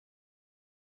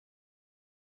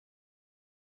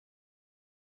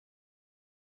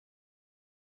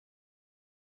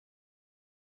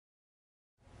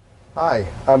Hi,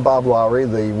 I'm Bob Lowry,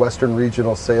 the Western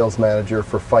Regional Sales Manager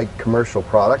for Fike Commercial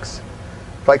Products.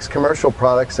 Fike's commercial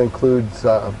products includes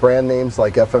brand names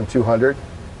like FM200,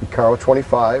 Ecaro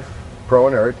 25,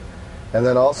 ProInert, and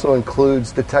then also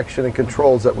includes detection and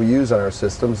controls that we use on our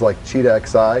systems like Cheetah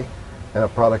XI and a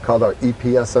product called our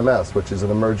EPSMS, which is an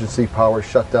emergency power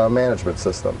shutdown management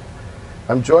system.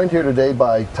 I'm joined here today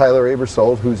by Tyler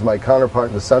Abersold, who's my counterpart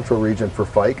in the central region for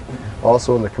Fike,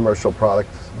 also in the commercial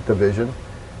products division.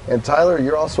 And Tyler,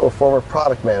 you're also a former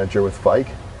product manager with Fike,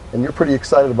 and you're pretty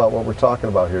excited about what we're talking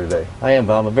about here today. I am,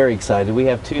 Bob. I'm very excited. We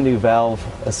have two new valve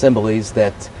assemblies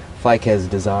that Fike has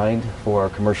designed for our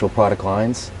commercial product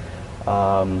lines.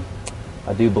 I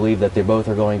do believe that they both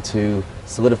are going to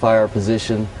solidify our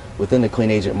position within the clean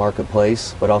agent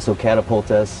marketplace, but also catapult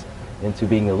us into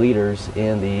being the leaders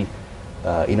in the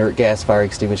inert gas fire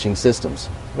extinguishing systems.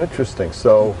 Interesting.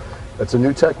 So it's a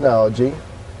new technology,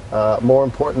 more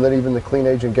important than even the clean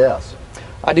agent gas.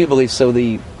 I do believe so.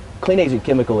 The clean agent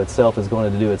chemical itself is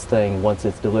going to do its thing once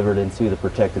it's delivered into the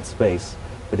protected space,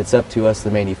 but it's up to us,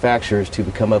 the manufacturers, to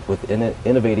come up with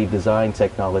innovative design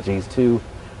technologies to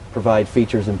provide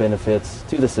features and benefits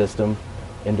to the system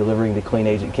in delivering the clean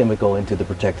agent chemical into the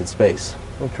protected space.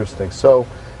 Interesting. So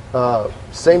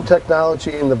same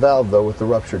technology in the valve though with the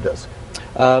rupture disc.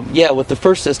 Yeah, with the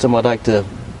first system I'd like to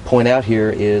point out here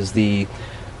is the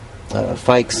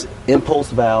Fike's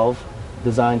impulse valve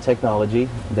design technology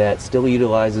that still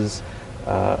utilizes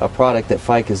a product that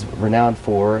Fike is renowned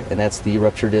for, and that's the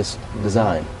rupture disc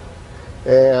design.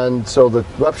 And so the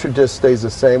rupture disc stays the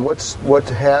same. What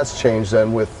has changed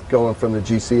then with going from the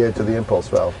GCA to the impulse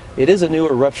valve? It is a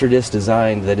newer rupture disc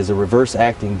design that is a reverse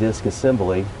acting disc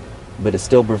assembly, but it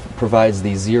still provides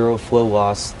the zero flow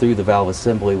loss through the valve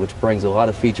assembly, which brings a lot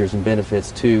of features and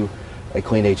benefits to a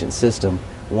clean agent system.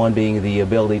 One being the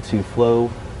ability to flow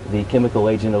the chemical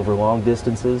agent over long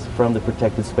distances from the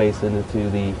protected space into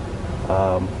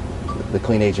the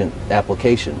clean agent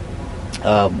application.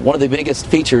 One of the biggest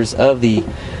features of the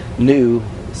new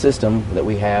system that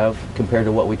we have compared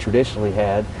to what we traditionally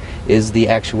had is the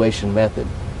actuation method.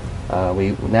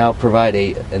 We now provide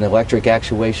an electric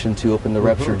actuation to open the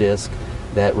rupture disc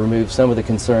that removes some of the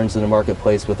concerns in the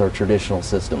marketplace with our traditional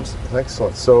systems.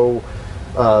 Excellent. So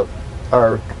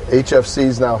our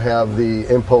HFCs now have the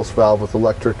impulse valve with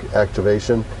electric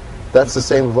activation. That's the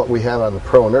same as what we have on the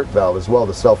ProInert valve as well,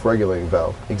 the self-regulating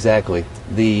valve. Exactly.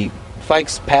 The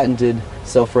Fike's patented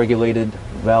self-regulated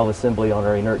valve assembly on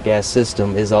our inert gas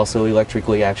system is also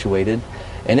electrically actuated,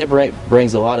 and it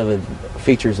brings a lot of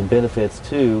features and benefits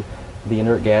to the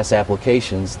inert gas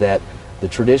applications that the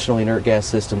traditional inert gas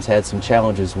systems had some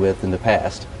challenges with in the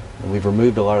past. And we've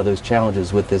removed a lot of those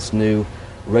challenges with this new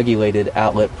regulated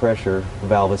outlet pressure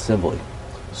valve assembly.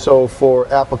 So for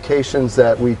applications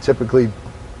that we typically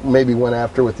maybe went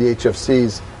after with the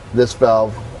HFCs, this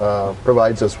valve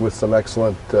provides us with some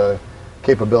excellent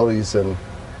capabilities and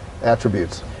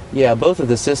attributes. Yeah, both of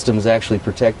the systems actually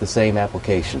protect the same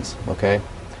applications, okay?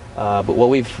 But what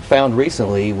we've found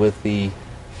recently with the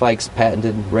Fike's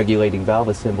patented regulating valve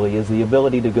assembly is the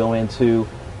ability to go into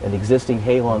an existing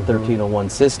Halon 1301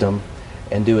 system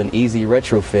and do an easy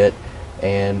retrofit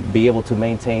and be able to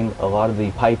maintain a lot of the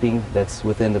piping that's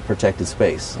within the protected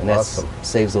space. And that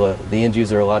saves the end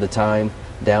user a lot of time,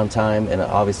 downtime, and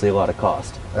obviously a lot of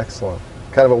cost. Excellent.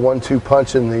 Kind of a 1-2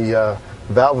 punch in the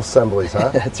valve assemblies, huh?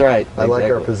 That's right. I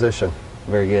like our position.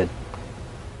 Very good.